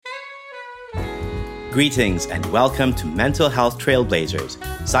Greetings and welcome to Mental Health Trailblazers,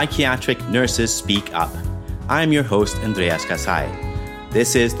 Psychiatric Nurses Speak Up. I'm your host, Andreas Kasai.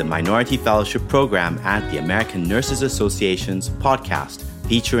 This is the Minority Fellowship Program at the American Nurses Association's podcast,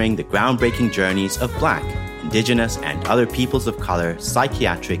 featuring the groundbreaking journeys of Black, Indigenous, and other peoples of color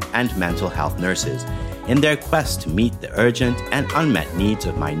psychiatric and mental health nurses in their quest to meet the urgent and unmet needs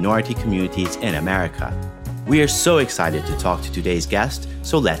of minority communities in America. We are so excited to talk to today's guest,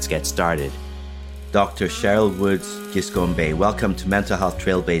 so let's get started. Dr. Cheryl Woods Giscombe, welcome to Mental Health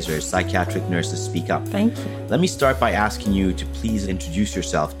Trailblazers, Psychiatric Nurses Speak Up. Thank you. Let me start by asking you to please introduce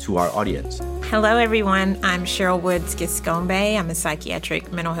yourself to our audience. Hello, everyone. I'm Cheryl Woods Giscombe. I'm a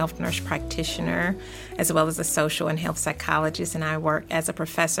psychiatric mental health nurse practitioner, as well as a social and health psychologist, and I work as a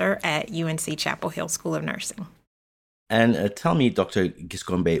professor at UNC Chapel Hill School of Nursing. And tell me, Dr.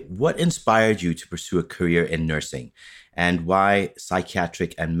 Giscombe, what inspired you to pursue a career in nursing, and why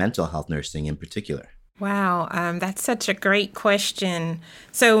psychiatric and mental health nursing in particular? Wow, that's such a great question.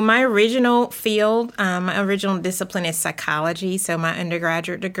 So my original field, my original discipline is psychology. So my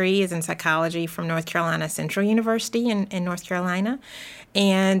undergraduate degree is in psychology from North Carolina Central University in North Carolina.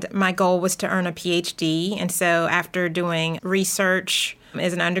 And my goal was to earn a PhD. And so after doing research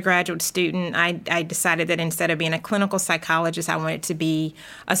as an undergraduate student, I decided that instead of being a clinical psychologist, I wanted to be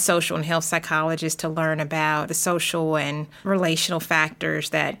a social and health psychologist to learn about the social and relational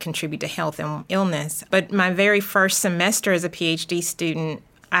factors that contribute to health and illness. But my very first semester as a PhD student,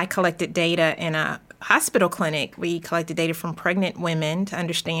 I collected data in a hospital clinic. We collected data from pregnant women to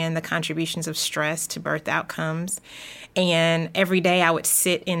understand the contributions of stress to birth outcomes. And every day I would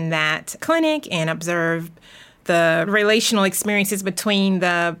sit in that clinic and observe the relational experiences between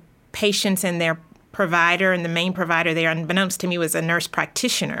the patients and their provider, and the main provider there, unbeknownst to me, was a nurse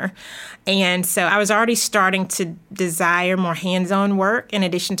practitioner. And so I was already starting to desire more hands-on work in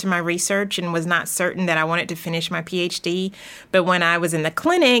addition to my research, and was not certain that I wanted to finish my PhD. But when I was in the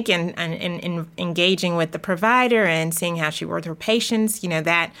clinic and engaging with the provider and seeing how she worked with her patients,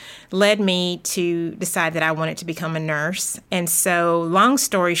 that led me to decide that I wanted to become a nurse. And so long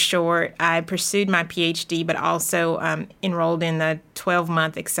story short, I pursued my PhD, but also enrolled in the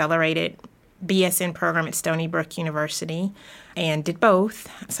 12-month accelerated BSN program at Stony Brook University, and did both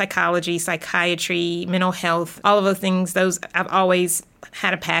psychology, psychiatry, mental health, all of those things. Those I've always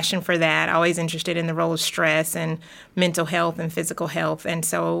had a passion for that, always interested in the role of stress and mental health and physical health. And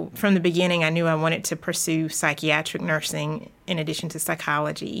so from the beginning, I knew I wanted to pursue psychiatric nursing in addition to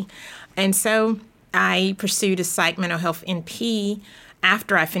psychology. And so I pursued a psych mental health NP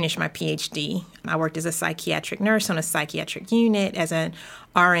after I finished my PhD. I worked as a psychiatric nurse on a psychiatric unit as an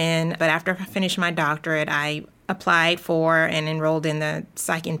RN, but after I finished my doctorate, I applied for and enrolled in the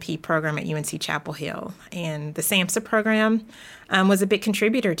Psych NP program at UNC Chapel Hill. And the SAMHSA program was a big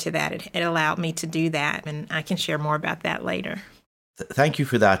contributor to that. It allowed me to do that, and I can share more about that later. Thank you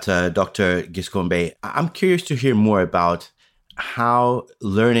for that, Dr. Giscombe. I'm curious to hear more about how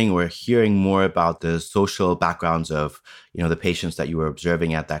learning or hearing more about the social backgrounds of, the patients that you were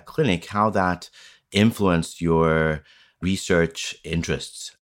observing at that clinic, how that influenced your research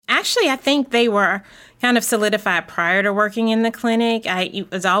interests. Actually, I think they were kind of solidified prior to working in the clinic. I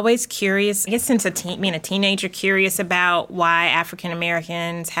was always curious, I guess since being a teenager, curious about why African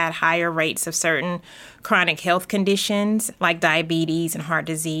Americans had higher rates of certain chronic health conditions like diabetes and heart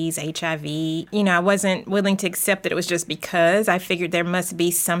disease, HIV. I wasn't willing to accept that it was just because. I figured there must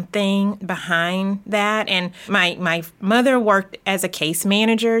be something behind that. And my mother worked as a case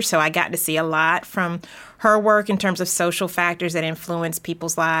manager, so I got to see a lot from her work in terms of social factors that influence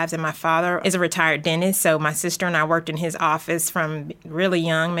people's lives. And my father is a retired dentist, so my sister and I worked in his office from really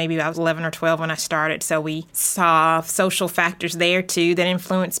young. Maybe I was 11 or 12 when I started. So we saw social factors there, too, that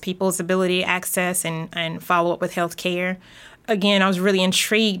influence people's ability to access and follow up with health care. Again, I was really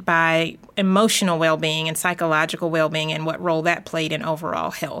intrigued by emotional well-being and psychological well-being and what role that played in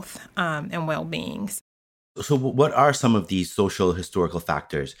overall health and well-being. So what are some of these social historical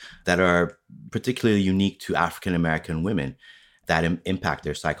factors that are particularly unique to African American women that impact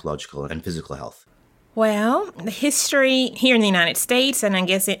their psychological and physical health? Well, the history here in the United States, and I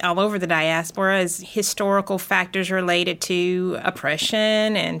guess all over the diaspora, is historical factors related to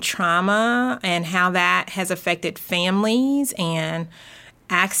oppression and trauma and how that has affected families and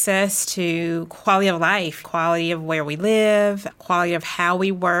access to quality of life, quality of where we live, quality of how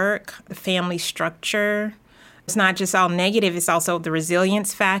we work, the family structure. It's not just all negative, it's also the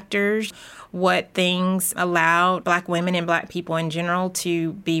resilience factors, what things allow Black women and Black people in general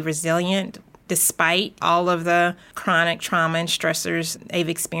to be resilient despite all of the chronic trauma and stressors they've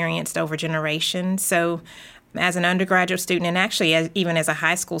experienced over generations. So As an undergraduate student, and actually even as a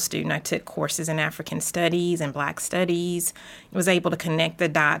high school student, I took courses in African studies and Black studies. I was able to connect the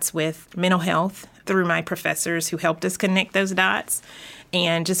dots with mental health through my professors who helped us connect those dots,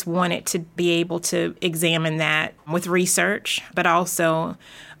 and just wanted to be able to examine that with research, but also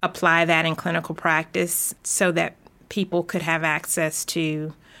apply that in clinical practice so that people could have access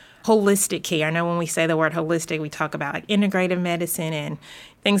to holistic care. I know when we say the word holistic, we talk about like integrative medicine and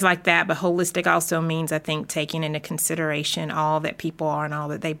things like that, but holistic also means, I think, taking into consideration all that people are and all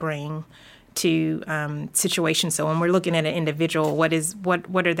that they bring to situations. So when we're looking at an individual, what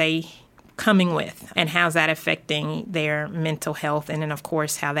are they coming with, and how's that affecting their mental health, and then, of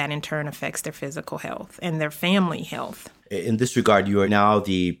course, how that in turn affects their physical health and their family health. In this regard, you are now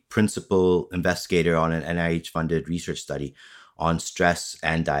the principal investigator on an NIH-funded research study on stress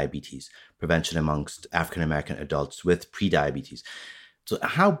and diabetes prevention amongst African-American adults with prediabetes. So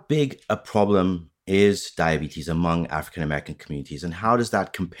how big a problem is diabetes among African-American communities, and how does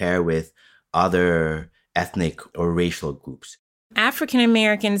that compare with other ethnic or racial groups? African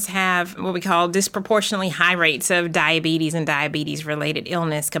Americans have what we call disproportionately high rates of diabetes and diabetes-related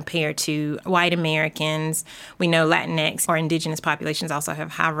illness compared to white Americans. We know Latinx or indigenous populations also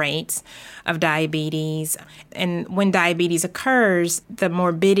have high rates of diabetes. And when diabetes occurs, the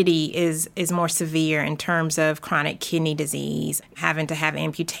morbidity is more severe in terms of chronic kidney disease, having to have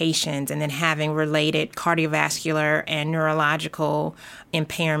amputations, and then having related cardiovascular and neurological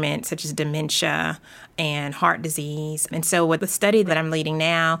impairment such as dementia and heart disease. And so with the study that I'm leading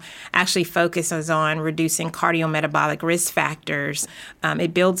now actually focuses on reducing cardiometabolic risk factors.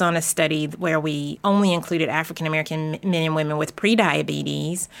 It builds on a study where we only included African American men and women with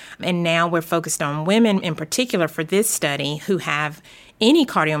prediabetes. And now we're focused on women in particular for this study who have any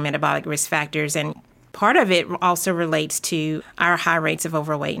cardiometabolic risk factors. And part of it also relates to our high rates of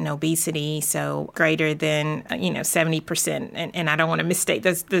overweight and obesity, so greater than 70%. And I don't want to misstate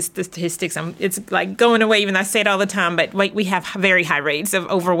the statistics. It's like going away, even though I say it all the time, but we have very high rates of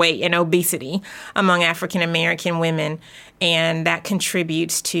overweight and obesity among African American women. And that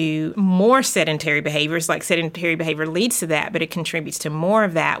contributes to more sedentary behaviors, like sedentary behavior leads to that, but it contributes to more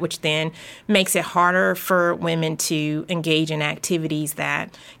of that, which then makes it harder for women to engage in activities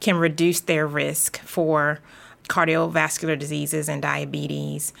that can reduce their risk for cardiovascular diseases and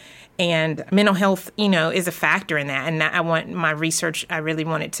diabetes. And mental health, is a factor in that. And I really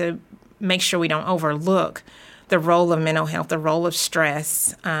wanted to make sure we don't overlook the role of mental health, the role of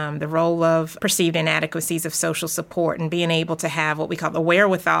stress, the role of perceived inadequacies of social support, and being able to have what we call the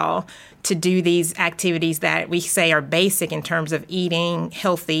wherewithal to do these activities that we say are basic in terms of eating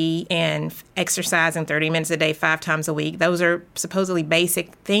healthy and exercising 30 minutes a day, 5 times a week. Those are supposedly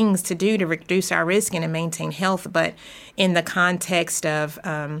basic things to do to reduce our risk and to maintain health. But in the context of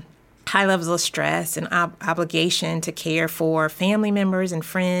high levels of stress and obligation to care for family members and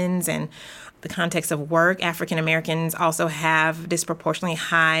friends, and the context of work, African Americans also have disproportionately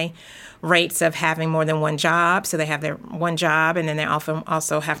high rates of having more than one job. So they have their one job, and then they often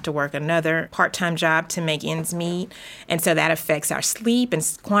also have to work another part-time job to make ends meet. And so that affects our sleep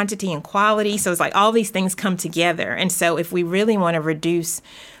and quantity and quality. So it's like all these things come together. And so if we really want to reduce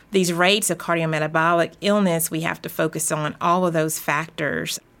these rates of cardiometabolic illness, we have to focus on all of those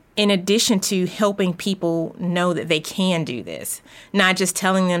factors, in addition to helping people know that they can do this, not just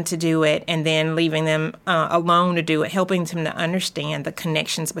telling them to do it and then leaving them alone to do it, helping them to understand the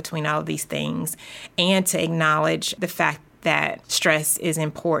connections between all of these things and to acknowledge the fact that stress is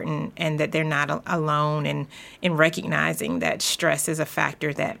important and that they're not alone, and in recognizing that stress is a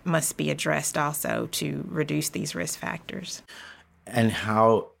factor that must be addressed also to reduce these risk factors. And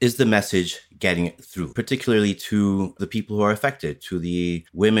how is the message getting through, particularly to the people who are affected, to the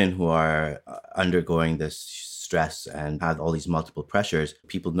women who are undergoing this stress and have all these multiple pressures?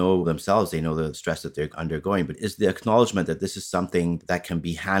 People know themselves, they know the stress that they're undergoing, but is the acknowledgement that this is something that can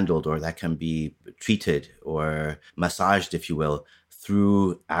be handled or that can be treated or massaged, if you will,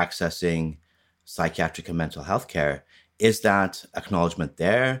 through accessing psychiatric and mental health care? Is that acknowledgement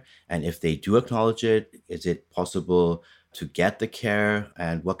there? And if they do acknowledge it, is it possible to get the care,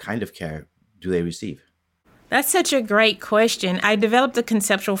 and what kind of care do they receive? That's such a great question. I developed a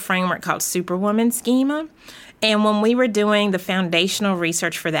conceptual framework called Superwoman Schema. And when we were doing the foundational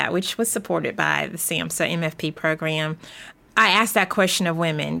research for that, which was supported by the SAMHSA MFP program, I asked that question of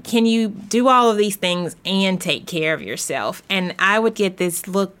women: can you do all of these things and take care of yourself? And I would get this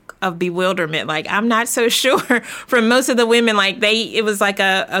look of bewilderment, like, I'm not so sure. From most of the women, it was like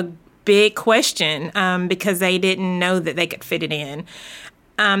a big question because they didn't know that they could fit it in.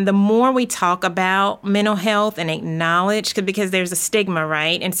 the more we talk about mental health and acknowledge, because there's a stigma,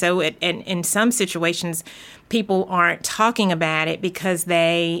 right? And so in some situations, people aren't talking about it because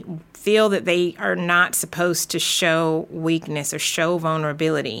they feel that they are not supposed to show weakness or show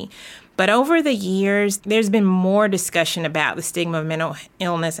vulnerability. But over the years, there's been more discussion about the stigma of mental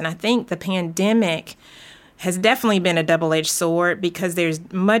illness. And I think the pandemic has definitely been a double-edged sword because there's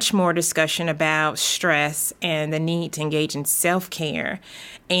much more discussion about stress and the need to engage in self-care.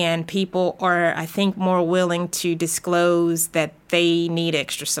 And people are, I think, more willing to disclose that they need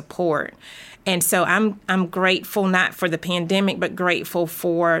extra support. And so I'm grateful, not for the pandemic, but grateful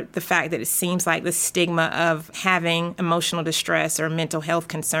for the fact that it seems like the stigma of having emotional distress or mental health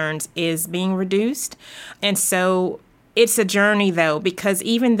concerns is being reduced. And so it's a journey, though, because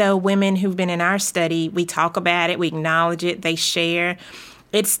even though women who've been in our study, we talk about it, we acknowledge it, they share,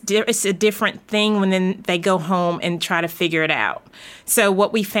 it's a different thing when then they go home and try to figure it out. So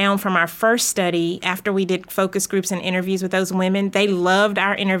what we found from our first study, after we did focus groups and interviews with those women, they loved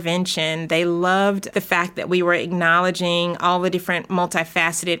our intervention. They loved the fact that we were acknowledging all the different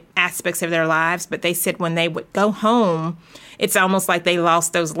multifaceted aspects of their lives. But they said when they would go home, it's almost like they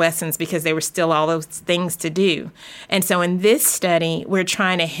lost those lessons because there were still all those things to do. And so in this study, we're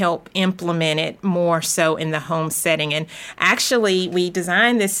trying to help implement it more so in the home setting. And actually, we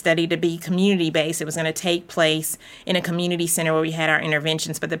designed this study to be community-based. It was going to take place in a community center where we had our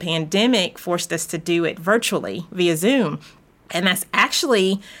interventions, but the pandemic forced us to do it virtually via Zoom. And that's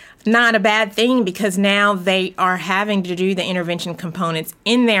actually not a bad thing because now they are having to do the intervention components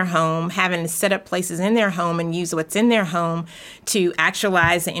in their home, having to set up places in their home and use what's in their home to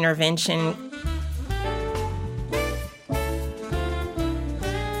actualize the intervention.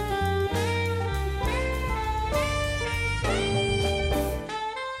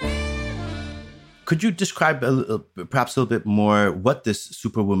 Could you describe perhaps a little bit more what this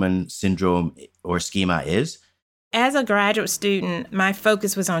Superwoman syndrome or schema is? As a graduate student, my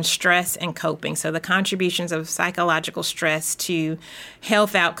focus was on stress and coping. So the contributions of psychological stress to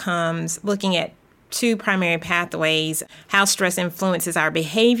health outcomes, looking at two primary pathways, how stress influences our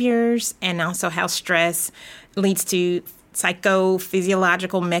behaviors and also how stress leads to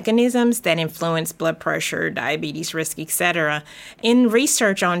psychophysiological mechanisms that influence blood pressure, diabetes risk, etc. In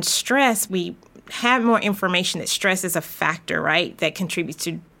research on stress, we have more information that stress is a factor, right, that contributes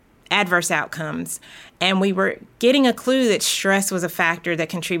to adverse outcomes. And we were getting a clue that stress was a factor that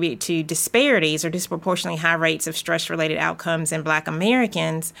contributed to disparities or disproportionately high rates of stress-related outcomes in Black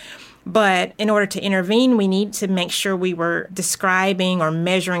Americans. But in order to intervene, we need to make sure we were describing or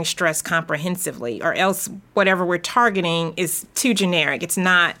measuring stress comprehensively, or else whatever we're targeting is too generic. It's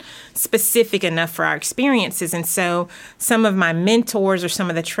not specific enough for our experiences. And so some of my mentors or some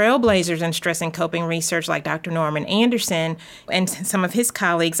of the trailblazers in stress and coping research, like Dr. Norman Anderson and some of his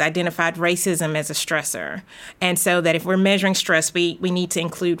colleagues, identified racism as a stressor. And so that if we're measuring stress, we need to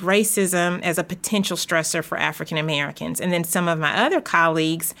include racism as a potential stressor for African Americans. And then some of my other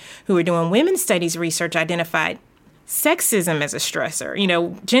colleagues who were doing women's studies research identified sexism as a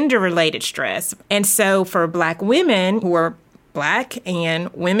stressor, gender-related stress. And so for Black women who are Black and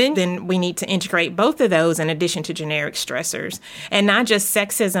women, then we need to integrate both of those in addition to generic stressors. And not just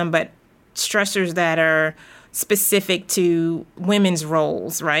sexism, but stressors that are specific to women's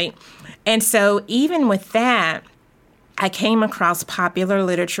roles, right? And so even with that, I came across popular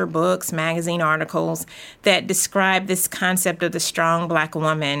literature, books, magazine articles that describe this concept of the strong Black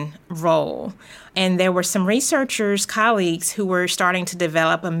woman role. And there were some researchers, colleagues, who were starting to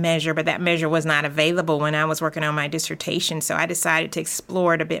develop a measure, but that measure was not available when I was working on my dissertation. So I decided to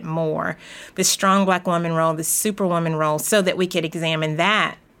explore it a bit more, the strong Black woman role, the superwoman role, so that we could examine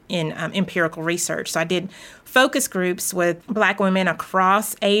that in empirical research. So I did focus groups with Black women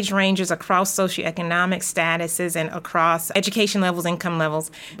across age ranges, across socioeconomic statuses, and across education levels, income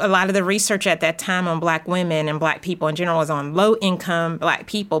levels. A lot of the research at that time on Black women and Black people in general was on low-income Black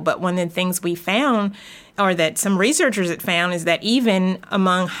people. But one of the things we found, or that some researchers had found, is that even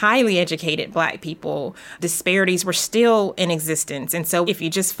among highly educated Black people, disparities were still in existence. And so if you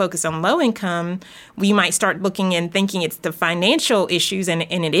just focus on low income, we might start looking and thinking it's the financial issues, and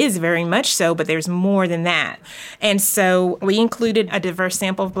it is very much so, but there's more than that. And so we included a diverse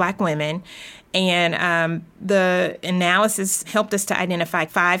sample of Black women, and the analysis helped us to identify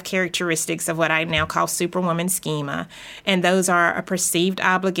 5 characteristics of what I now call Superwoman schema. And those are a perceived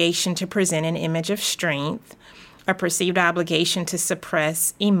obligation to present an image of strength, a perceived obligation to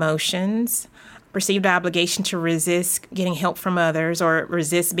suppress emotions, perceived obligation to resist getting help from others or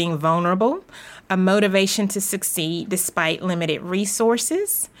resist being vulnerable, a motivation to succeed despite limited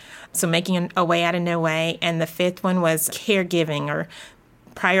resources, so making a way out of no way. And the 5th one was caregiving, or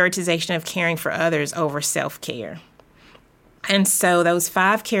prioritization of caring for others over self-care. And so those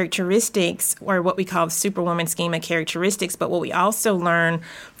 5 characteristics are what we call the Superwoman Schema characteristics. But what we also learn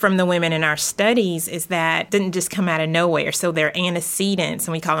from the women in our studies is that it didn't just come out of nowhere. So they're antecedents,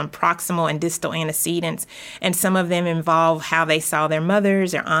 and we call them proximal and distal antecedents. And some of them involve how they saw their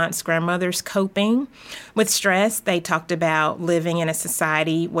mothers, their aunts, grandmothers coping with stress. They talked about living in a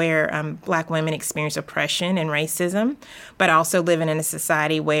society where Black women experience oppression and racism, but also living in a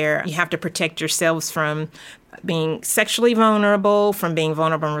society where you have to protect yourselves from being sexually vulnerable, from being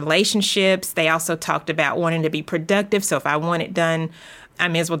vulnerable in relationships. They also talked about wanting to be productive. So if I want it done, I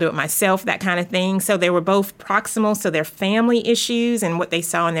may as well do it myself, that kind of thing. So they were both proximal, so their family issues and what they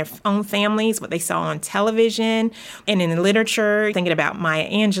saw in their own families, what they saw on television and in the literature, thinking about Maya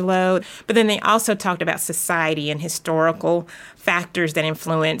Angelou. But then they also talked about society and historical factors that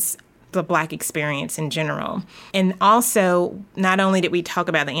influence the Black experience in general. And also, not only did we talk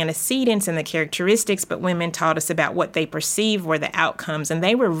about the antecedents and the characteristics, but women taught us about what they perceived were the outcomes. And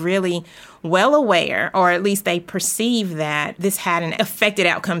they were really well aware, or at least they perceived that this had an affected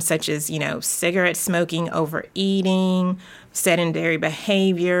outcomes such as, cigarette smoking, overeating, sedentary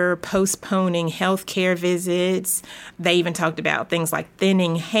behavior, postponing health care visits. They even talked about things like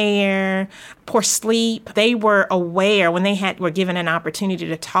thinning hair, poor sleep. They were aware when they were given an opportunity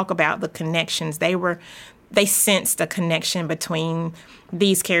to talk about the connections. They sensed a connection between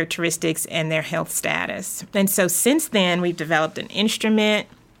these characteristics and their health status. And so since then, we've developed an instrument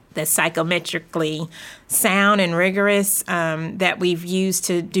that's psychometrically sound and rigorous that we've used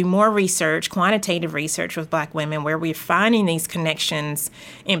to do more research, quantitative research with Black women, where we're finding these connections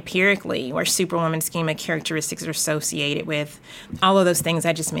empirically, where Superwoman Schema characteristics are associated with all of those things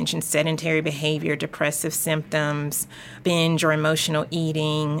I just mentioned: sedentary behavior, depressive symptoms, binge or emotional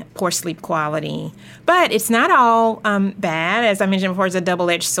eating, poor sleep quality. But it's not all bad. As I mentioned before, it's a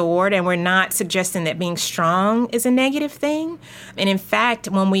double-edged sword, and we're not suggesting that being strong is a negative thing. And in fact,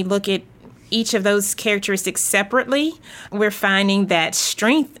 when we look at each of those characteristics separately, we're finding that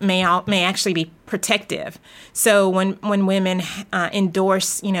strength may actually be protective. So when women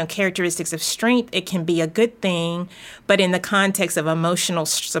endorse, characteristics of strength, it can be a good thing. But in the context of emotional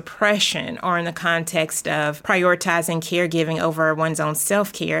suppression, or in the context of prioritizing caregiving over one's own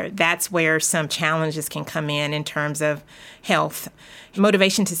self-care, that's where some challenges can come in terms of health.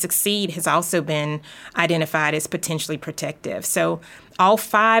 Motivation to succeed has also been identified as potentially protective. So all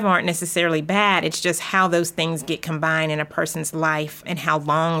 5 aren't necessarily bad. It's just how those things get combined in a person's life and how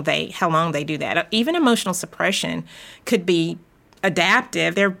long they do that. Even emotional suppression could be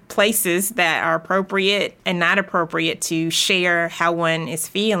adaptive. There are places that are appropriate and not appropriate to share how one is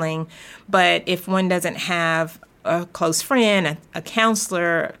feeling. But if one doesn't have a close friend, a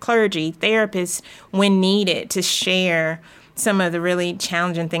counselor, a clergy, therapist, when needed to share some of the really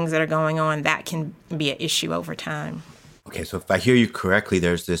challenging things that are going on, that can be an issue over time. Okay, so if I hear you correctly,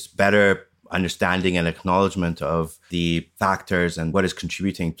 there's this better understanding and acknowledgement of the factors and what is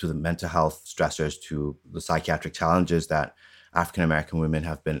contributing to the mental health stressors, to the psychiatric challenges that African-American women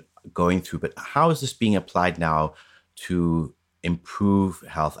have been going through. But how is this being applied now to improve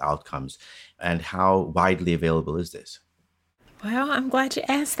health outcomes, and how widely available is this? Well, I'm glad you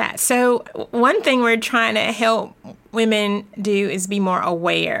asked that. So one thing we're trying to help women do is be more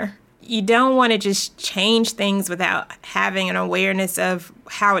aware. You don't want to just change things without having an awareness of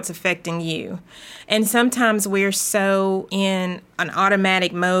how it's affecting you. And sometimes we're so in an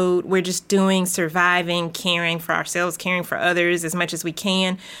automatic mode, we're just doing, surviving, caring for ourselves, caring for others as much as we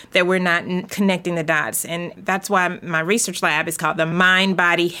can, that we're not connecting the dots. And that's why my research lab is called the Mind,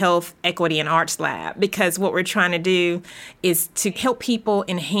 Body, Health, Equity, and Arts Lab, because what we're trying to do is to help people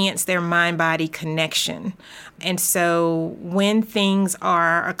enhance their mind-body connection. And so when things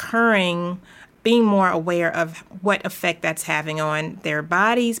are occurring, being more aware of what effect that's having on their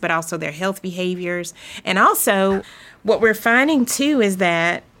bodies, but also their health behaviors. And also, what we're finding too is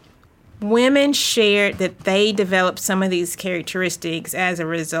that women shared that they developed some of these characteristics as a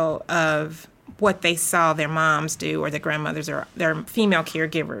result of what they saw their moms do, or their grandmothers, or their female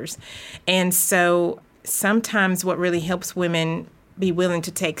caregivers. And so sometimes what really helps women be willing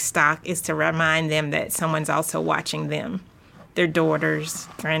to take stock is to remind them that someone's also watching them, their daughters,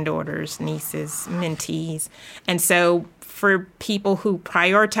 granddaughters, nieces, mentees. And so for people who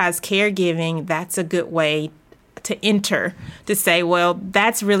prioritize caregiving, that's a good way to enter, to say, well,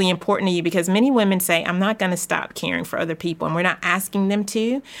 that's really important to you, because many women say, I'm not going to stop caring for other people, and we're not asking them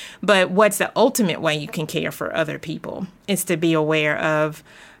to. But what's the ultimate way you can care for other people is to be aware of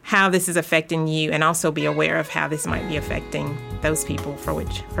how this is affecting you, and also be aware of how this might be affecting those people for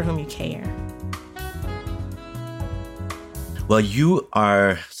whom you care. Well, you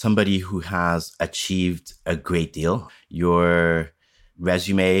are somebody who has achieved a great deal. Your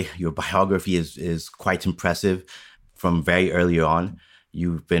resume, your biography is quite impressive from very early on.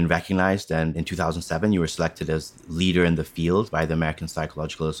 You've been recognized, and in 2007, you were selected as leader in the field by the American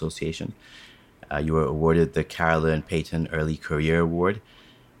Psychological Association. You were awarded the Carolyn Payton Early Career Award,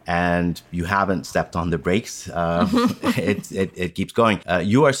 and you haven't stepped on the brakes. It keeps going.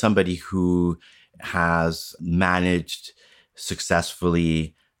 You are somebody who has managed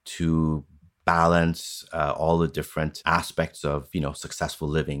successfully to balance all the different aspects of successful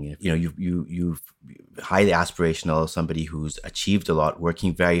living. You've highly aspirational, somebody who's achieved a lot,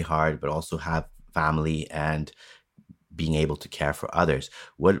 working very hard, but also have family and being able to care for others.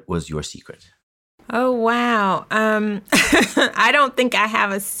 What was your secret? Oh, wow. I don't think I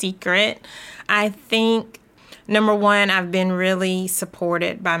have a secret. I think, number one, I've been really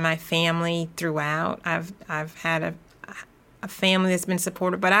supported by my family throughout. I've had a family that's been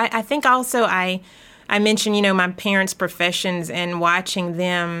supportive, but I think also I mentioned, my parents' professions, and watching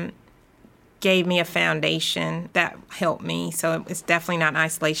them gave me a foundation that helped me. So it's definitely not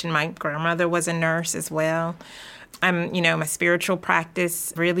isolation. My grandmother was a nurse as well. My spiritual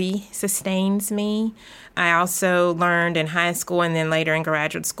practice really sustains me. I also learned in high school and then later in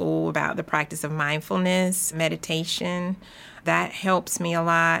graduate school about the practice of mindfulness, meditation. That helps me a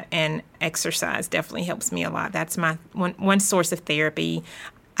lot, and exercise definitely helps me a lot. That's my one source of therapy.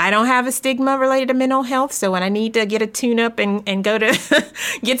 I don't have a stigma related to mental health, so when I need to get a tune-up and go to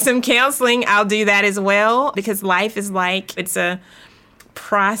get some counseling, I'll do that as well, because life is it's a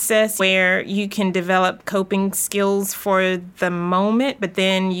process where you can develop coping skills for the moment, but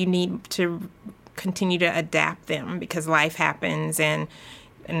then you need to continue to adapt them because life happens, and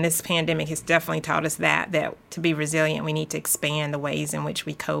this pandemic has definitely taught us that to be resilient, we need to expand the ways in which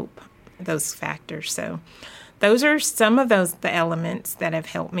we cope, those factors. So those are some of the elements that have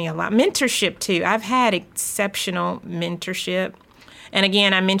helped me a lot. Mentorship, too. I've had exceptional mentorship. And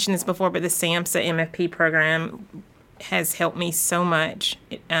again, I mentioned this before, but the SAMHSA MFP program has helped me so much,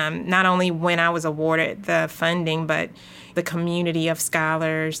 not only when I was awarded the funding, but the community of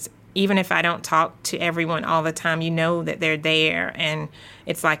scholars. Even if I don't talk to everyone all the time, that they're there, and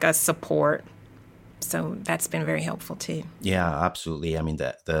it's like a support. So that's been very helpful too. Yeah, absolutely. I mean,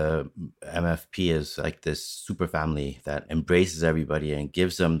 the MFP is like this super family that embraces everybody and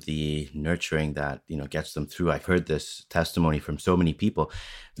gives them the nurturing that, gets them through. I've heard this testimony from so many people.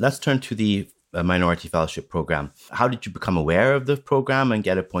 Let's turn to the Minority Fellowship Program. How did you become aware of the program and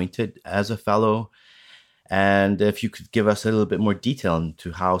get appointed as a fellow? And if you could give us a little bit more detail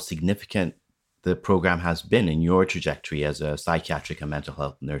into how significant the program has been in your trajectory as a psychiatric and mental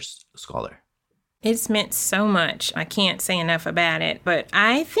health nurse scholar. It's meant so much. I can't say enough about it, but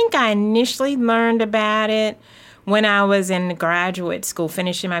I think I initially learned about it when I was in graduate school,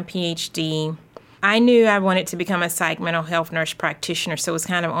 finishing my PhD. I knew I wanted to become a psych mental health nurse practitioner, so it was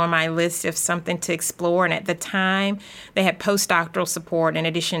kind of on my list of something to explore. And at the time, they had postdoctoral support in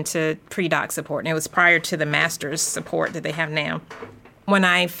addition to pre-doc support, and it was prior to the master's support that they have now. When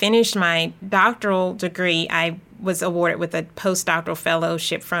I finished my doctoral degree, I was awarded with a postdoctoral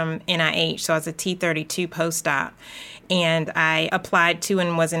fellowship from NIH, so I was a T32 postdoc. And I applied to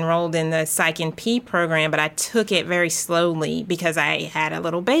and was enrolled in the Psych NP program, but I took it very slowly because I had a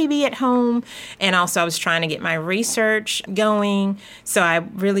little baby at home, and also I was trying to get my research going. So I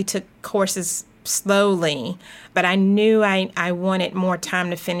really took courses slowly, but I knew I wanted more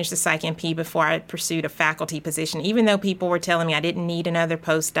time to finish the Psych NP before I pursued a faculty position, even though people were telling me I didn't need another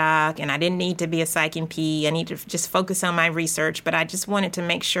postdoc and I didn't need to be a Psych NP. I need to just focus on my research, but I just wanted to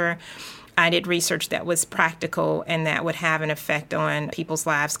make sure I did research that was practical and that would have an effect on people's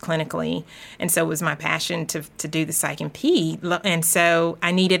lives clinically. And so it was my passion to do the Psych NP. And so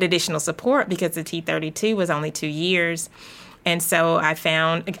I needed additional support because the T32 was only 2 years. And so I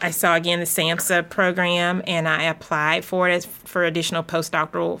saw again the SAMHSA program, and I applied for it for additional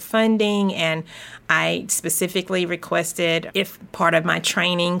postdoctoral funding. And I specifically requested if part of my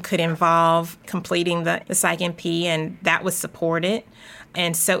training could involve completing the Psych NP, and that was supported.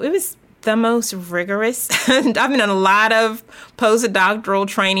 And so it was the most rigorous. I've been on a lot of postdoctoral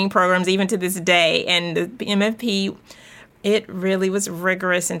training programs even to this day, and the MFP, it really was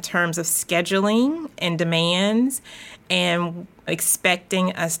rigorous in terms of scheduling and demands and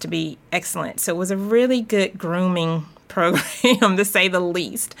expecting us to be excellent. So it was a really good grooming program, to say the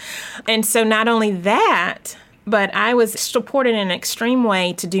least. And so not only that, But I was supported in an extreme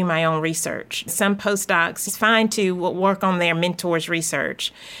way to do my own research. Some postdocs, it's fine to work on their mentors'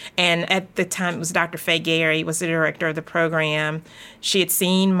 research. And at the time, it was Dr. Faye Gary was the director of the program. She had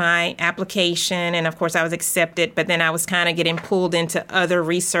seen my application, and of course I was accepted, but then I was kind of getting pulled into other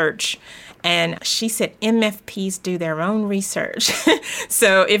research. And she said, MFPs do their own research.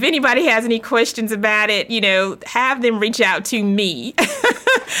 So if anybody has any questions about it, have them reach out to me.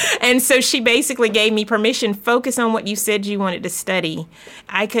 And so she basically gave me permission, focus on what you said you wanted to study.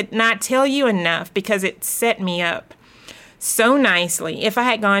 I could not tell you enough because it set me up so nicely. If I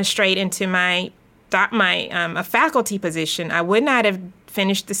had gone straight into a faculty position, I would not have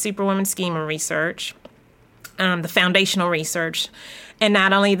finished the Superwoman Schema research, the foundational research. And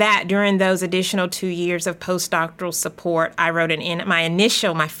not only that, during those additional 2 years of postdoctoral support, I wrote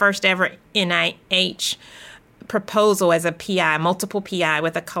my first ever NIH proposal as a PI, multiple PI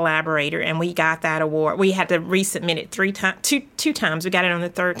with a collaborator, and we got that award. We had to resubmit it two times. We got it on the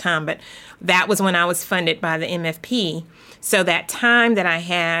third time, but that was when I was funded by the MFP. So that time that I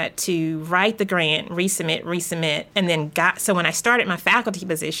had to write the grant, resubmit, and then so when I started my faculty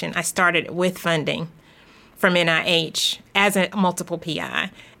position, I started with funding from NIH as a multiple PI.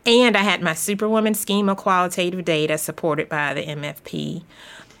 And I had my Superwoman Schema qualitative data supported by the MFP.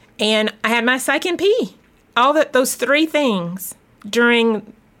 And I had my Psych NP. Those three things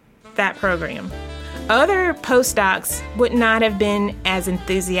during that program. Other postdocs would not have been as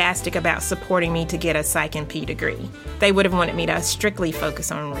enthusiastic about supporting me to get a Psych NP degree. They would have wanted me to strictly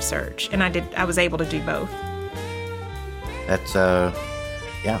focus on research. And I was able to do both. That's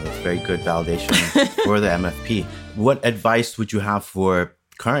very good validation for the MFP. What advice would you have for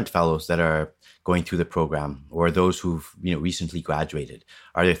current fellows that are going through the program or those who've recently graduated?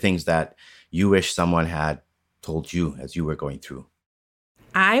 Are there things that you wish someone had told you as you were going through?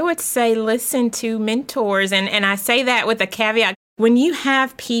 I would say listen to mentors. And I say that with a caveat. When you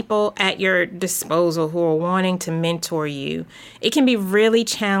have people at your disposal who are wanting to mentor you, it can be really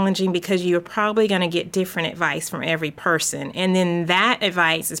challenging because you're probably going to get different advice from every person. And then that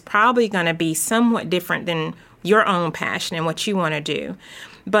advice is probably going to be somewhat different than your own passion and what you want to do.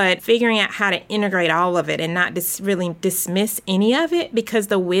 But figuring out how to integrate all of it and not really dismiss any of it, because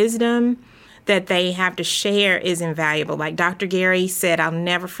the wisdom that they have to share is invaluable. Like Dr. Gary said, I'll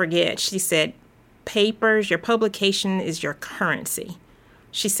never forget, she said, your publication is your currency.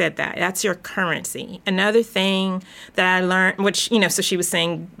 She said that's your currency. Another thing that I learned, which, so she was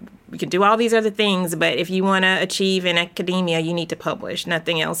saying, we can do all these other things, but if you want to achieve in academia, you need to publish.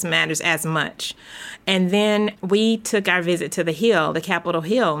 Nothing else matters as much. And then we took our visit to the Hill, the Capitol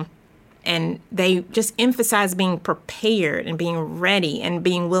Hill, and they just emphasize being prepared and being ready and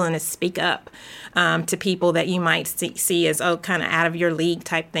being willing to speak up to people that you might see as, kind of out of your league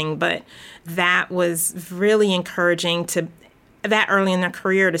type thing. But that was really encouraging that early in their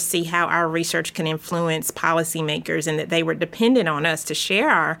career to see how our research can influence policymakers and that they were dependent on us to share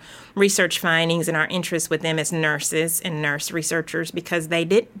our research findings and our interests with them as nurses and nurse researchers because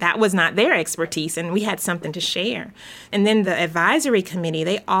that was not their expertise and we had something to share. And then the advisory committee,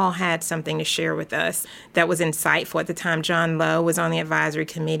 they all had something to share with us that was insightful. At the time, John Lowe was on the advisory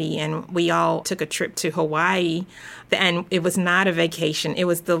committee and we all took a trip to Hawaii. And it was not a vacation. It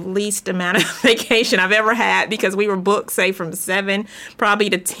was the least amount of vacation I've ever had because we were booked, say, from 7 probably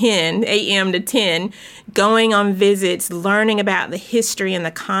to 10 a.m. to 10, going on visits, learning about the history and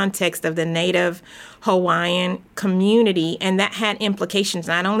the context of the Native Hawaiian community. And that had implications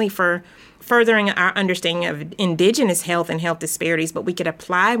not only for furthering our understanding of indigenous health and health disparities, but we could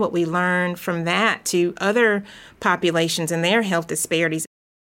apply what we learned from that to other populations and their health disparities.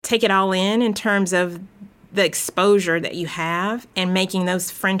 Take it all in terms of the exposure that you have and making those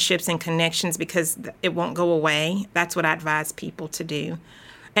friendships and connections because it won't go away. That's what I advise people to do.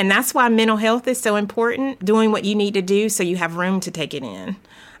 And that's why mental health is so important, doing what you need to do so you have room to take it in.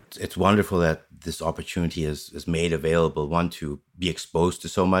 It's wonderful that this opportunity is made available, one, to be exposed to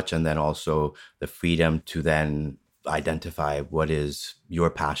so much, and then also the freedom to then identify what is your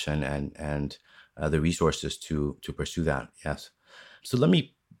passion and the resources to pursue that. Yes. So let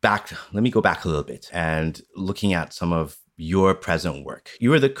me go back a little bit and looking at some of your present work.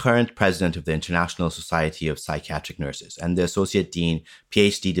 You are the current president of the International Society of Psychiatric Nurses and the Associate Dean,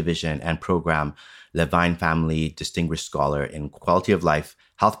 PhD Division and Program, Levine Family Distinguished Scholar in Quality of Life,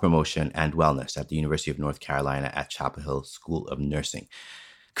 Health Promotion, and Wellness at the University of North Carolina at Chapel Hill School of Nursing.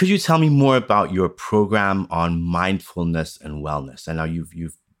 Could you tell me more about your program on mindfulness and wellness? I know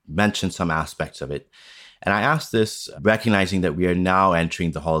you've mentioned some aspects of it. And I ask this recognizing that we are now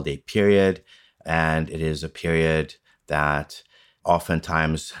entering the holiday period, and it is a period that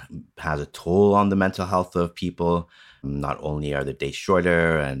oftentimes has a toll on the mental health of people. Not only are the days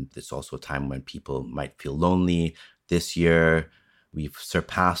shorter, and it's also a time when people might feel lonely. This year, we've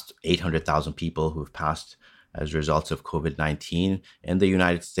surpassed 800,000 people who've passed as a result of COVID-19 in the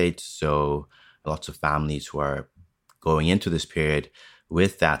United States. So lots of families who are going into this period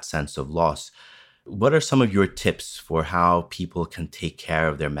with that sense of loss. What are some of your tips for how people can take care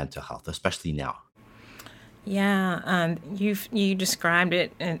of their mental health, especially now? Yeah, you described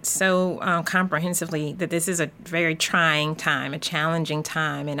it so comprehensively that this is a very trying time, a challenging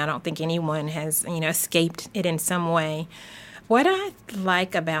time, and I don't think anyone has, escaped it in some way. What I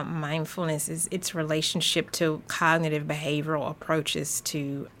like about mindfulness is its relationship to cognitive behavioral approaches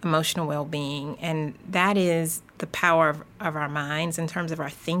to emotional well-being, and that is the power of our minds in terms of our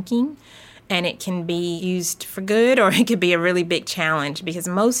thinking. And it can be used for good, or it could be a really big challenge, because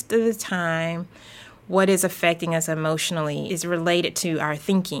most of the time, what is affecting us emotionally is related to our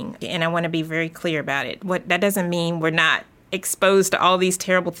thinking. And I want to be very clear about it. That doesn't mean we're not exposed to all these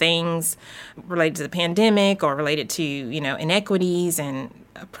terrible things related to the pandemic or related to, inequities and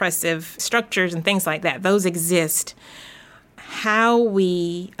oppressive structures and things like that. Those exist. How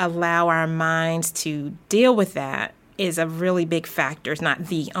we allow our minds to deal with that is a really big factor. It's not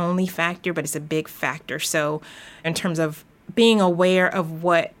the only factor, but it's a big factor. So in terms of being aware of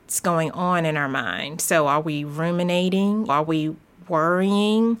what's going on in our mind. So are we ruminating? Are we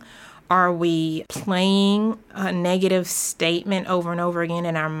worrying? Are we playing a negative statement over and over again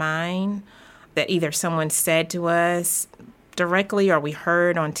in our mind that either someone said to us directly, or we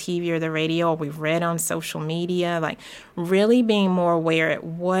heard on TV or the radio, or we read on social media? Like really being more aware at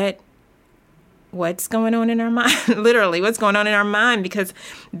what's going on in our mind, literally what's going on in our mind, because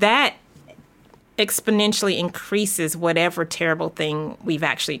that exponentially increases whatever terrible thing we've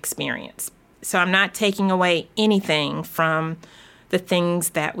actually experienced. So I'm not taking away anything from the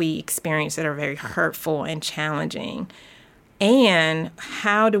things that we experience that are very hurtful and challenging. And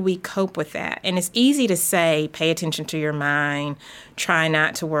how do we cope with that? And it's easy to say, pay attention to your mind, try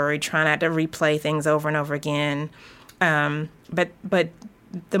not to worry, try not to replay things over and over again. But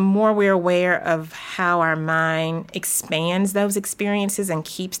the more we're aware of how our mind expands those experiences and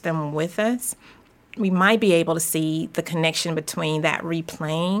keeps them with us, we might be able to see the connection between that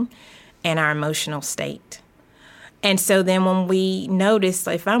replaying and our emotional state. And so then when we notice,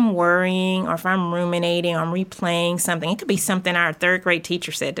 if I'm worrying or if I'm ruminating, or I'm replaying something, it could be something our third grade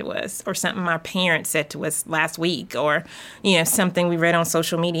teacher said to us, or something my parents said to us last week, or, something we read on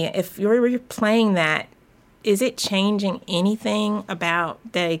social media. If you're replaying that, is it changing anything about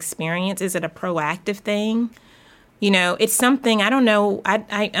the experience? Is it a proactive thing? It's something, I don't know,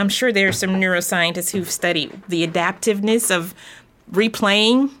 I'm sure there's some neuroscientists who've studied the adaptiveness of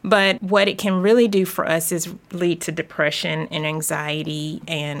replaying, but what it can really do for us is lead to depression and anxiety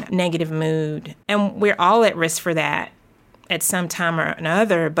and negative mood. And we're all at risk for that at some time or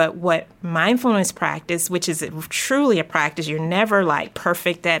another. But what mindfulness practice, which is truly a practice, you're never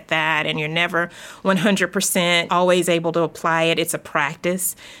perfect at that, and you're never 100% always able to apply it. It's a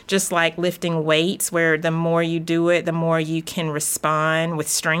practice, just like lifting weights, where the more you do it, the more you can respond with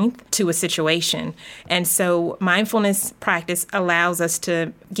strength to a situation. And so mindfulness practice allows us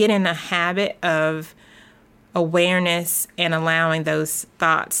to get in a habit of awareness and allowing those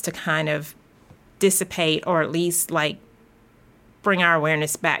thoughts to kind of dissipate, or at least bring our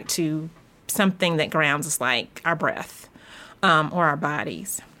awareness back to something that grounds us, like our breath or our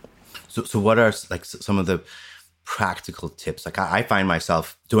bodies. So what are some of the practical tips? I find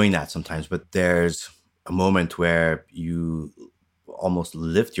myself doing that sometimes, but there's a moment where you almost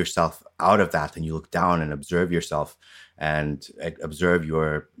lift yourself out of that and you look down and observe yourself and observe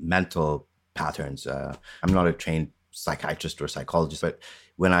your mental patterns. I'm not a trained psychiatrist or psychologist, but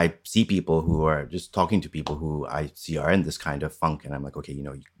when I see people who are just talking to people who I see are in this kind of funk, and I'm like, okay,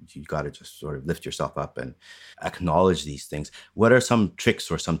 you got to just sort of lift yourself up and acknowledge these things. What are some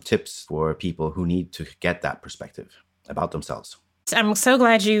tricks or some tips for people who need to get that perspective about themselves? I'm so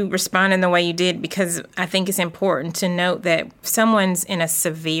glad you responded the way you did, because I think it's important to note that if someone's in a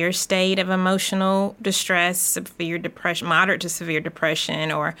severe state of emotional distress, severe depression, moderate to severe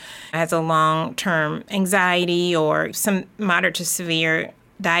depression, or has a long-term anxiety or some moderate to severe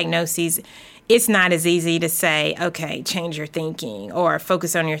diagnoses, it's not as easy to say, okay, change your thinking or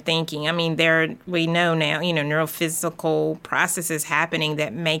focus on your thinking. I mean, we know now, neurophysical processes happening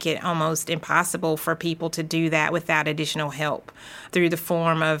that make it almost impossible for people to do that without additional help through the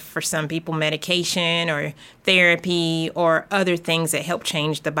form of, for some people, medication or therapy or other things that help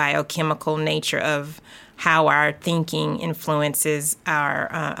change the biochemical nature of how our thinking influences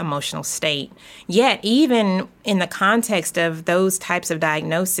our emotional state. Yet, even in the context of those types of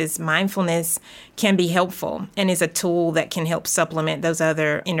diagnoses, mindfulness can be helpful and is a tool that can help supplement those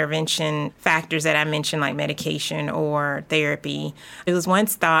other intervention factors that I mentioned, like medication or therapy. It was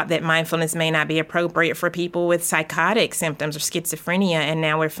once thought that mindfulness may not be appropriate for people with psychotic symptoms or schizophrenia, and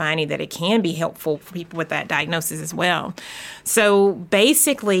now we're finding that it can be helpful for people with that diagnosis as well. So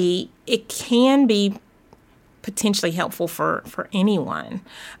basically, it can be potentially helpful for anyone.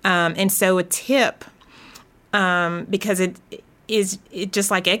 And so a tip, because it just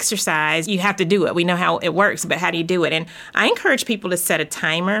like exercise, you have to do it. We know how it works, but how do you do it? And I encourage people to set a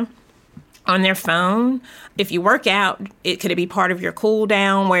timer on their phone. If you work out, could it be part of your cool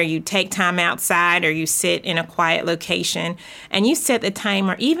down where you take time outside or you sit in a quiet location and you set the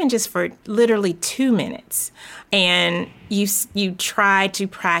timer even just for literally 2 minutes, and you try to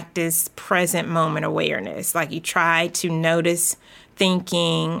practice present moment awareness. Like you try to notice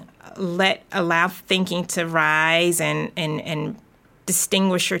thinking, allow thinking to rise and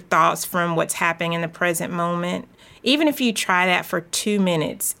distinguish your thoughts from what's happening in the present moment. Even if you try that for 2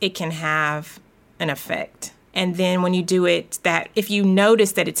 minutes, it can have an effect. And then when you do it, that if you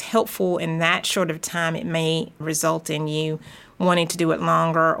notice that it's helpful in that short of time, it may result in you wanting to do it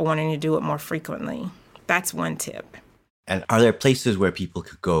longer or wanting to do it more frequently. That's one tip. And are there places where people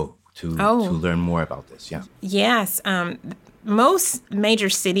could go to learn more about this? Yeah. Yes. Most major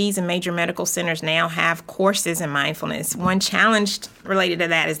cities and major medical centers now have courses in mindfulness. One challenge related to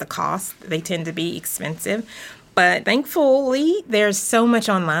that is the cost. They tend to be expensive. But thankfully, there's so much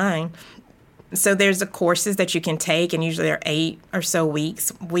online. So there's the courses that you can take, and usually they're 8 or so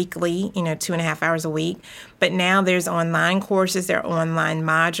weeks, weekly, 2.5 hours a week. But now there's online courses, there are online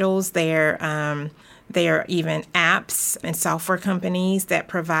modules, there are even apps and software companies that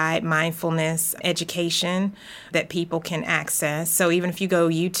provide mindfulness education that people can access. So even if you go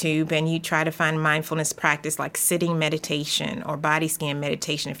YouTube and you try to find mindfulness practice like sitting meditation or body scan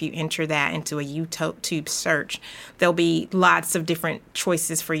meditation, if you enter that into a YouTube search, there'll be lots of different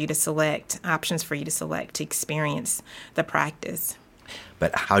choices for you to select, options for you to select to experience the practice.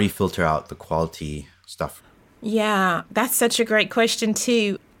 But how do you filter out the quality stuff? Yeah, that's such a great question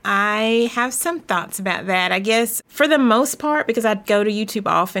too. I have some thoughts about that. I guess for the most part, because I go to YouTube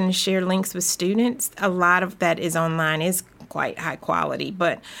often and share links with students, a lot of that is online is quite high quality.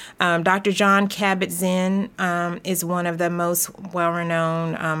 But Dr. Jon Kabat-Zinn is one of the most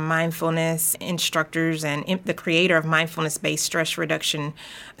well-renowned mindfulness instructors and the creator of mindfulness-based stress reduction.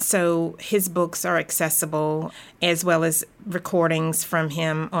 So his books are accessible, as well as recordings from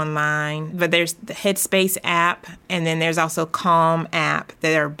him online. But there's the Headspace app, and then there's also Calm app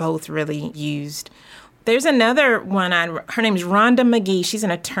that are both really used. There's another one, her name is Rhonda Magee. She's an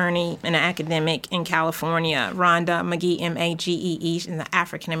attorney and an academic in California. Rhonda Magee, M-A-G-E-E. She's an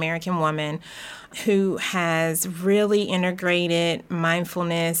African-American woman who has really integrated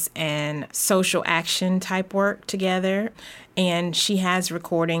mindfulness and social action type work together. And she has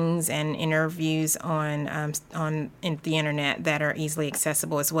recordings and interviews on the internet that are easily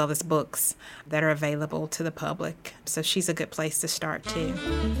accessible, as well as books that are available to the public. So she's a good place to start, too.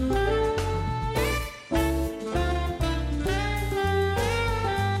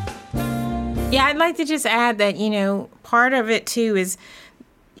 Yeah, I'd like to just add that, part of it, too, is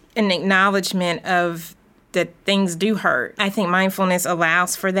an acknowledgement of that things do hurt. I think mindfulness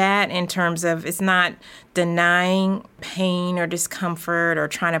allows for that in terms of it's not denying pain or discomfort or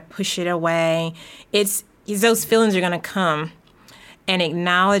trying to push it away. It's those feelings are going to come, and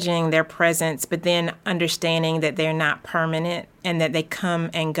acknowledging their presence, but then understanding that they're not permanent and that they come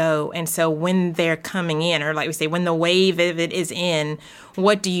and go. And so when they're coming in, or like we say, when the wave of it is in,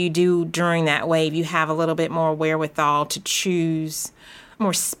 what do you do during that wave? You have a little bit more wherewithal to choose,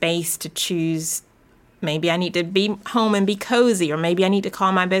 more space to choose. Maybe I need to be home and be cozy, or maybe I need to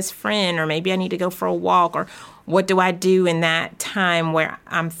call my best friend, or maybe I need to go for a walk, or what do I do in that time where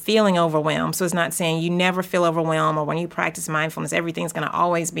I'm feeling overwhelmed? So it's not saying you never feel overwhelmed, or when you practice mindfulness, everything's going to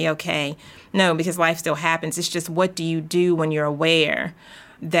always be okay. No, because life still happens. It's just what do you do when you're aware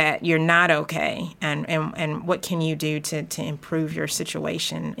that you're not okay, and what can you do to improve your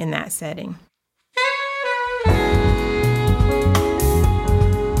situation in that setting?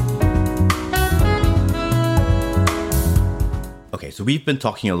 Okay, so we've been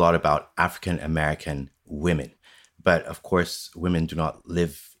talking a lot about African American women, but of course, women do not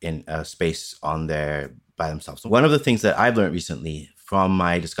live in a space by themselves. One of the things that I've learned recently from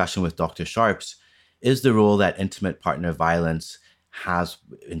my discussion with Dr. Sharps is the role that intimate partner violence has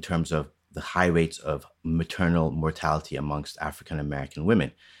in terms of the high rates of maternal mortality amongst African American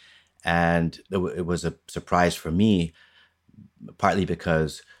women. And it was a surprise for me, partly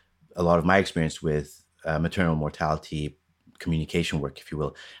because a lot of my experience with maternal mortality communication work, if you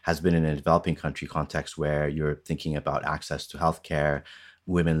will, has been in a developing country context where you're thinking about access to healthcare,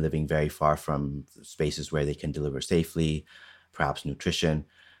 women living very far from spaces where they can deliver safely, perhaps nutrition,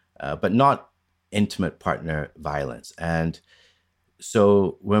 but not intimate partner violence. And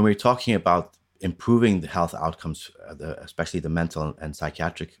so when we're talking about improving the health outcomes, especially the mental and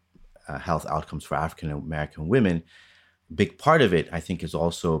psychiatric health outcomes for African American women, a big part of it, I think, is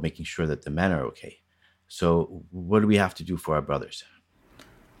also making sure that the men are okay. So what do we have to do for our brothers?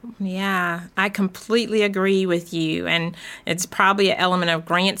 Yeah, I completely agree with you. And it's probably an element of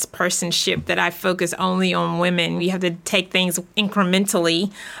Grant's personship that I focus only on women. You have to take things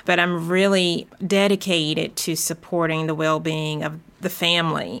incrementally, but I'm really dedicated to supporting the well-being of the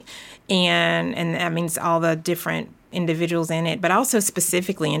family. And that means all the different individuals in it, but also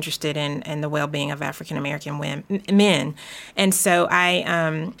specifically interested in the well-being of African American men. And so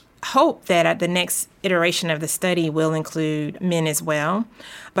I hope that at the next iteration of the study will include men as well.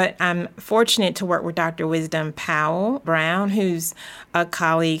 But I'm fortunate to work with Dr. Wisdom Powell Brown, who's a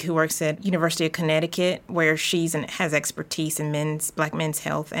colleague who works at University of Connecticut, where has expertise in Black men's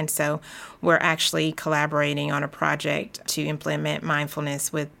health. And so we're actually collaborating on a project to implement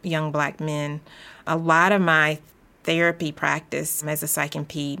mindfulness with young Black men. A lot of my therapy practice as a psych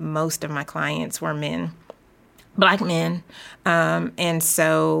NP, most of my clients were men. Black men. And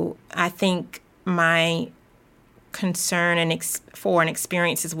so I think my concern and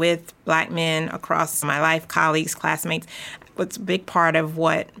experiences with Black men across my life, colleagues, classmates, was a big part of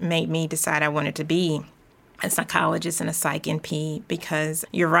what made me decide I wanted to be a psychologist and a psych NP, because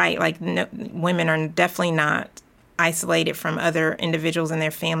you're right, women are definitely not isolated from other individuals in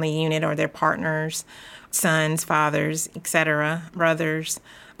their family unit or their partners, sons, fathers, etc., brothers.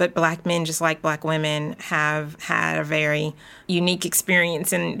 But Black men, just like Black women, have had a very unique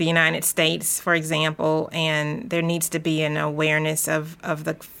experience in the United States, for example, and there needs to be an awareness of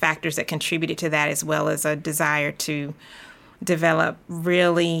the factors that contributed to that, as well as a desire to develop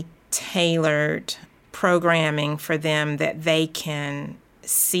really tailored programming for them that they can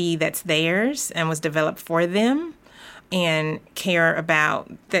see that's theirs and was developed for them, and care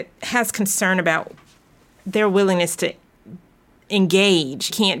about, that has concern about their willingness to engage.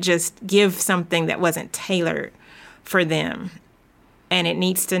 You can't just give something that wasn't tailored for them. And it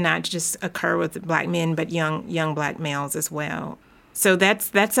needs to not just occur with Black men, but young Black males as well. So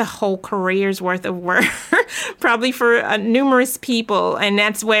that's a whole career's worth of work, probably for numerous people. And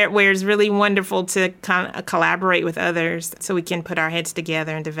that's where it's really wonderful to kind of collaborate with others so we can put our heads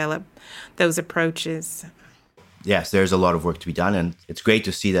together and develop those approaches. Yes, there's a lot of work to be done, and it's great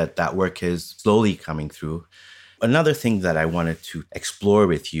to see that work is slowly coming through. Another thing that I wanted to explore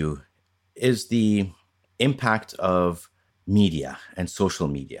with you is the impact of media and social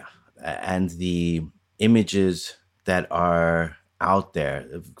media and the images that are out there,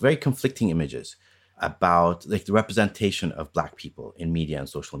 very conflicting images about the representation of Black people in media and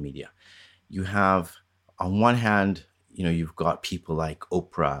social media. You have, on one hand, you've got people like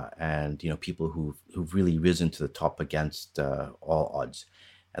Oprah and, people who've really risen to the top against all odds.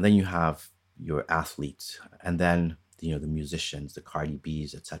 And then you have your athletes, and then, the musicians, the Cardi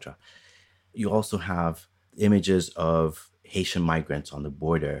B's, etc. You also have images of Haitian migrants on the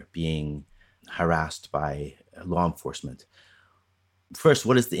border being harassed by law enforcement. First,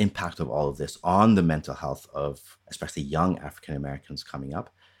 what is the impact of all of this on the mental health of especially young African Americans coming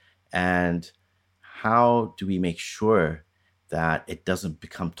up? And how do we make sure that it doesn't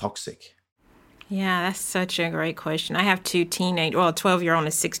become toxic? Yeah, that's such a great question. I have two a 12-year-old and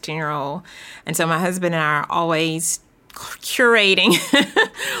a 16-year-old. And so my husband and I are always curating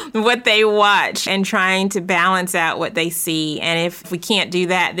what they watch and trying to balance out what they see. And if we can't do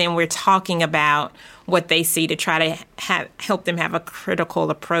that, then we're talking about what they see to try to help them have a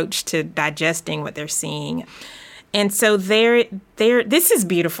critical approach to digesting what they're seeing. And so this is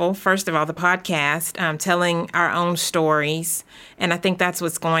beautiful. First of all, the podcast, telling our own stories. And I think that's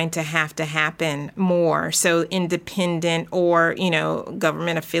what's going to have to happen more. So independent or,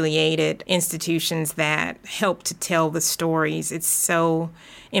 government affiliated institutions that help to tell the stories. It's so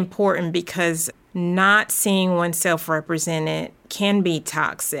important because not seeing oneself represented can be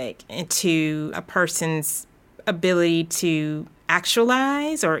toxic to a person's ability to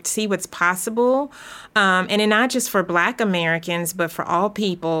actualize or see what's possible. And not just for Black Americans, but for all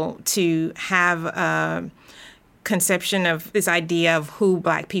people to have a conception of this idea of who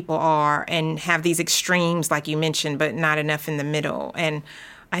Black people are and have these extremes, like you mentioned, but not enough in the middle. And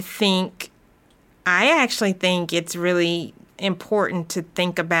I actually think it's really important to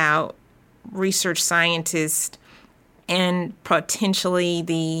think about research scientists and potentially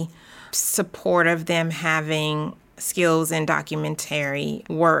the support of them having skills in documentary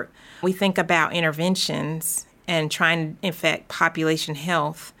work. We think about interventions and trying to affect population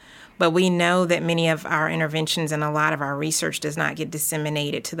health, but we know that many of our interventions and a lot of our research does not get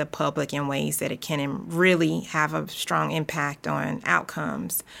disseminated to the public in ways that it can really have a strong impact on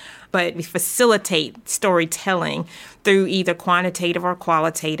outcomes. But we facilitate storytelling through either quantitative or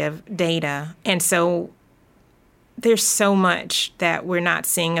qualitative data. And so there's so much that we're not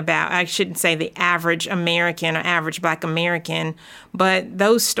seeing about, I shouldn't say the average American or average Black American, but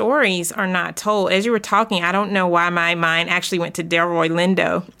those stories are not told. As you were talking, I don't know why my mind actually went to Delroy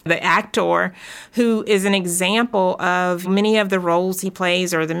Lindo, the actor, who is an example of many of the roles he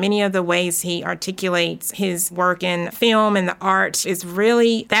plays or the many of the ways he articulates his work in film and the arts is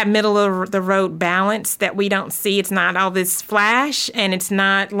really that middle of the road balance that we don't see. It's not all this flash, and it's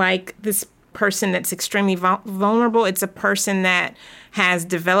not like this person that's extremely vulnerable. It's a person that has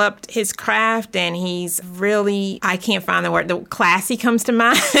developed his craft, and he's really, I can't find the word, the classy comes to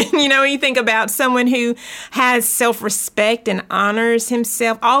mind. You think about someone who has self-respect and honors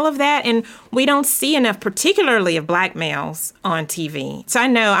himself, all of that. And we don't see enough, particularly of Black males on TV. So I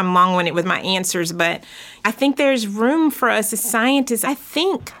know I'm long-winded with my answers, but I think there's room for us as scientists. I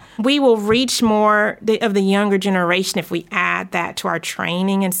think we will reach more of the younger generation if we add that to our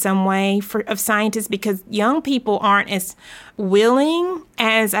training in some way of scientists, because young people aren't as willing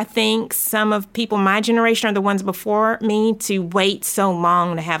as I think some of people my generation or the ones before me to wait so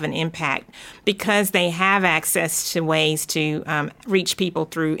long to have an impact, because they have access to ways to reach people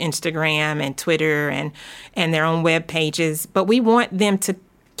through Instagram and Twitter and their own web pages. But we want them to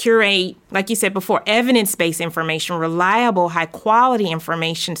curate, like you said before, evidence-based information, reliable, high-quality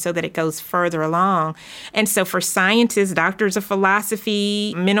information so that it goes further along. And so for scientists, doctors of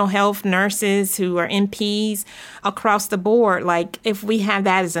philosophy, mental health nurses who are MPs across the board, like if we have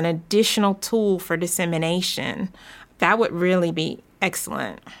that as an additional tool for dissemination, that would really be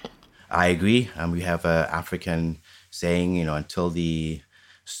excellent. I agree. We have an African saying, until the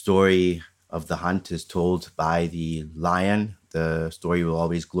story of the hunt is told by the lion, the story will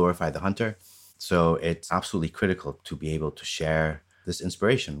always glorify the hunter. So it's absolutely critical to be able to share this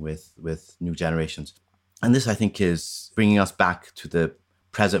inspiration with new generations. And this, I think, is bringing us back to the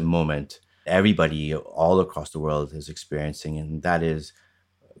present moment everybody all across the world is experiencing, and that is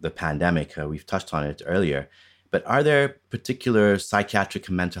the pandemic. We've touched on it earlier. But are there particular psychiatric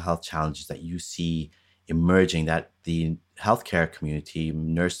and mental health challenges that you see emerging that the healthcare community,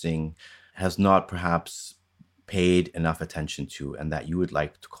 nursing, has not perhaps paid enough attention to, and that you would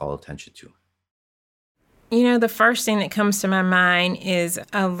like to call attention to? The first thing that comes to my mind is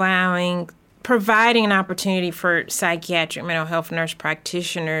providing an opportunity for psychiatric mental health nurse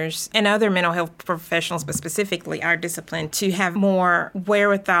practitioners and other mental health professionals, but specifically our discipline, to have more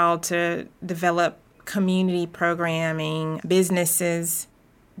wherewithal to develop community programming, businesses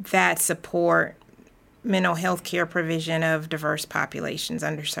that support mental health care provision of diverse populations,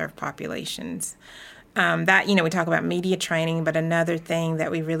 underserved populations. We talk about media training, but another thing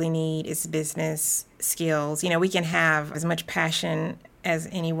that we really need is business skills. We can have as much passion as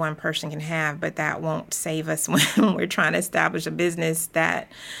any one person can have, but that won't save us when we're trying to establish a business that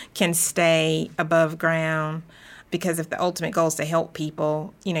can stay above ground, because if the ultimate goal is to help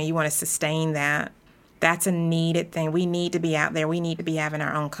people, you want to sustain that. That's a needed thing. We need to be out there. We need to be having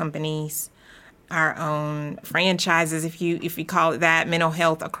our own companies, our own franchises, if you call it that, mental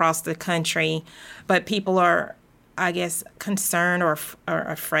health across the country. But people are, I guess, concerned or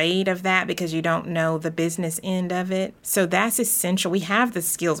afraid of that because you don't know the business end of it. So that's essential. We have the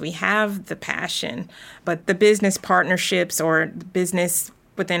skills, we have the passion, but the business partnerships or the business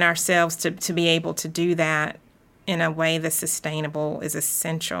within ourselves to be able to do that in a way that's sustainable is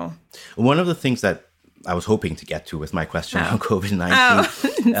essential. One of the things that I was hoping to get to with my question on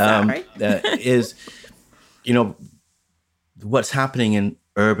COVID-19 is, what's happening in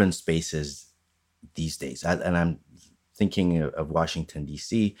urban spaces these days. And I'm thinking of Washington,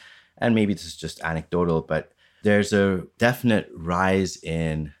 D.C., and maybe this is just anecdotal, but there's a definite rise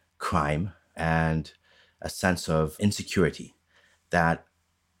in crime and a sense of insecurity that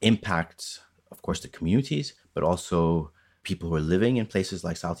impacts, of course, the communities, but also people who are living in places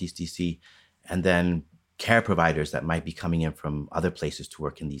like Southeast D.C., and then care providers that might be coming in from other places to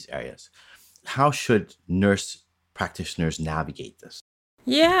work in these areas. How should nurse practitioners navigate this?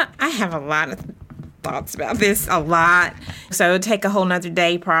 Yeah, I have a lot of thoughts about this a lot. So it would take a whole nother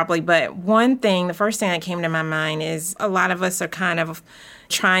day probably. But the first thing that came to my mind is a lot of us are kind of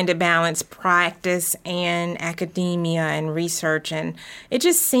trying to balance practice and academia and research. And it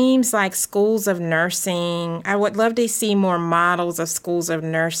just seems like schools of nursing, I would love to see more models of schools of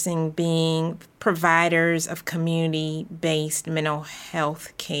nursing being providers of community-based mental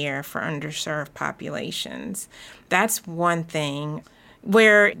health care for underserved populations. That's one thing.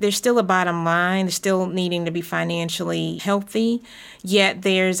 Where there's still a bottom line, there's still needing to be financially healthy, yet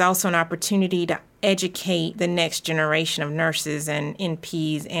there's also an opportunity to educate the next generation of nurses and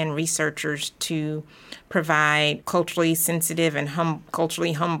NPs and researchers to provide culturally sensitive and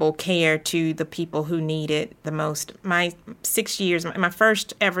culturally humble care to the people who need it the most. My 6 years, my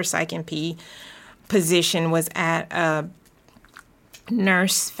first ever Psych NP position was at a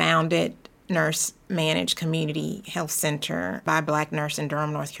nurse-founded, nurse-managed community health center by a Black nurse in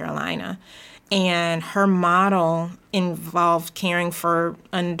Durham, North Carolina. And her model involved caring for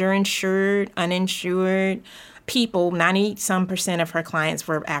underinsured, uninsured people. 90-some% of her clients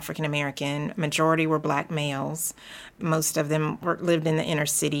were African American. Majority were Black males. Most of them lived in the inner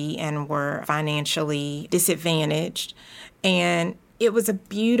city and were financially disadvantaged. And it was a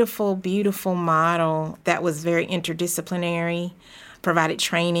beautiful, beautiful model that was very interdisciplinary, provided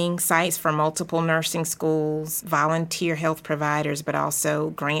training sites for multiple nursing schools, volunteer health providers, but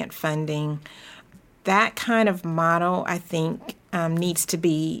also grant funding. That kind of model, I think, needs to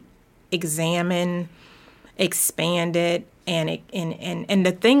be examined, expanded, and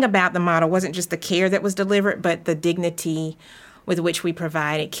the thing about the model wasn't just the care that was delivered, but the dignity with which we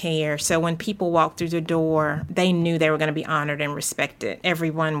provided care. So when people walked through the door, they knew they were going to be honored and respected.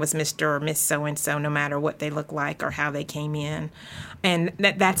 Everyone was Mr. or Miss So-and-so, no matter what they looked like or how they came in. And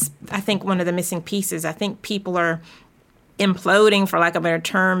that's, I think, one of the missing pieces. I think people are imploding, for lack of a better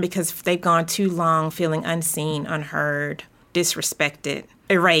term, because they've gone too long feeling unseen, unheard, disrespected,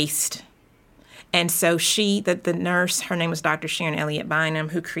 erased. And so the nurse, her name was Dr. Sharon Elliott Bynum,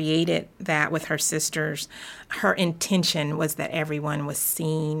 who created that with her sisters. Her intention was that everyone was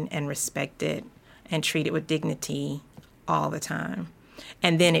seen and respected and treated with dignity all the time.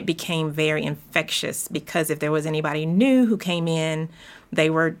 And then it became very infectious because if there was anybody new who came in, they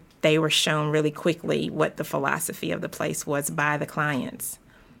were shown really quickly what the philosophy of the place was by the clients.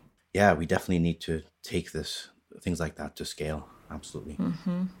 Yeah, we definitely need to take things like that to scale. Absolutely.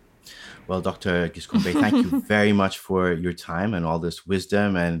 Mm-hmm. Well, Dr. Giscombe, thank you very much for your time and all this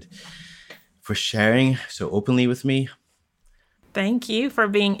wisdom and for sharing so openly with me. Thank you for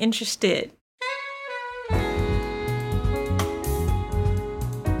being interested.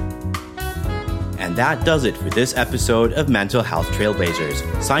 And that does it for this episode of Mental Health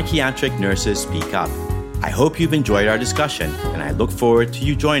Trailblazers, Psychiatric Nurses Speak Up. I hope you've enjoyed our discussion, and I look forward to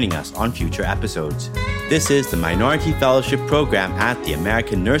you joining us on future episodes. This is the Minority Fellowship Program at the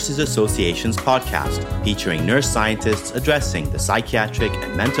American Nurses Association's podcast, featuring nurse scientists addressing the psychiatric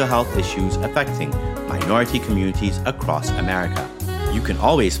and mental health issues affecting minority communities across America. You can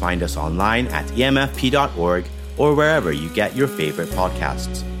always find us online at emfp.org or wherever you get your favorite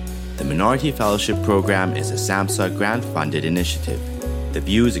podcasts. The Minority Fellowship Program is a SAMHSA grant-funded initiative. The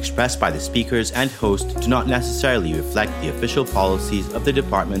views expressed by the speakers and host do not necessarily reflect the official policies of the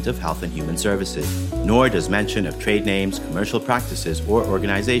Department of Health and Human Services, nor does mention of trade names, commercial practices, or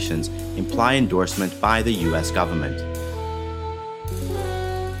organizations imply endorsement by the U.S. government.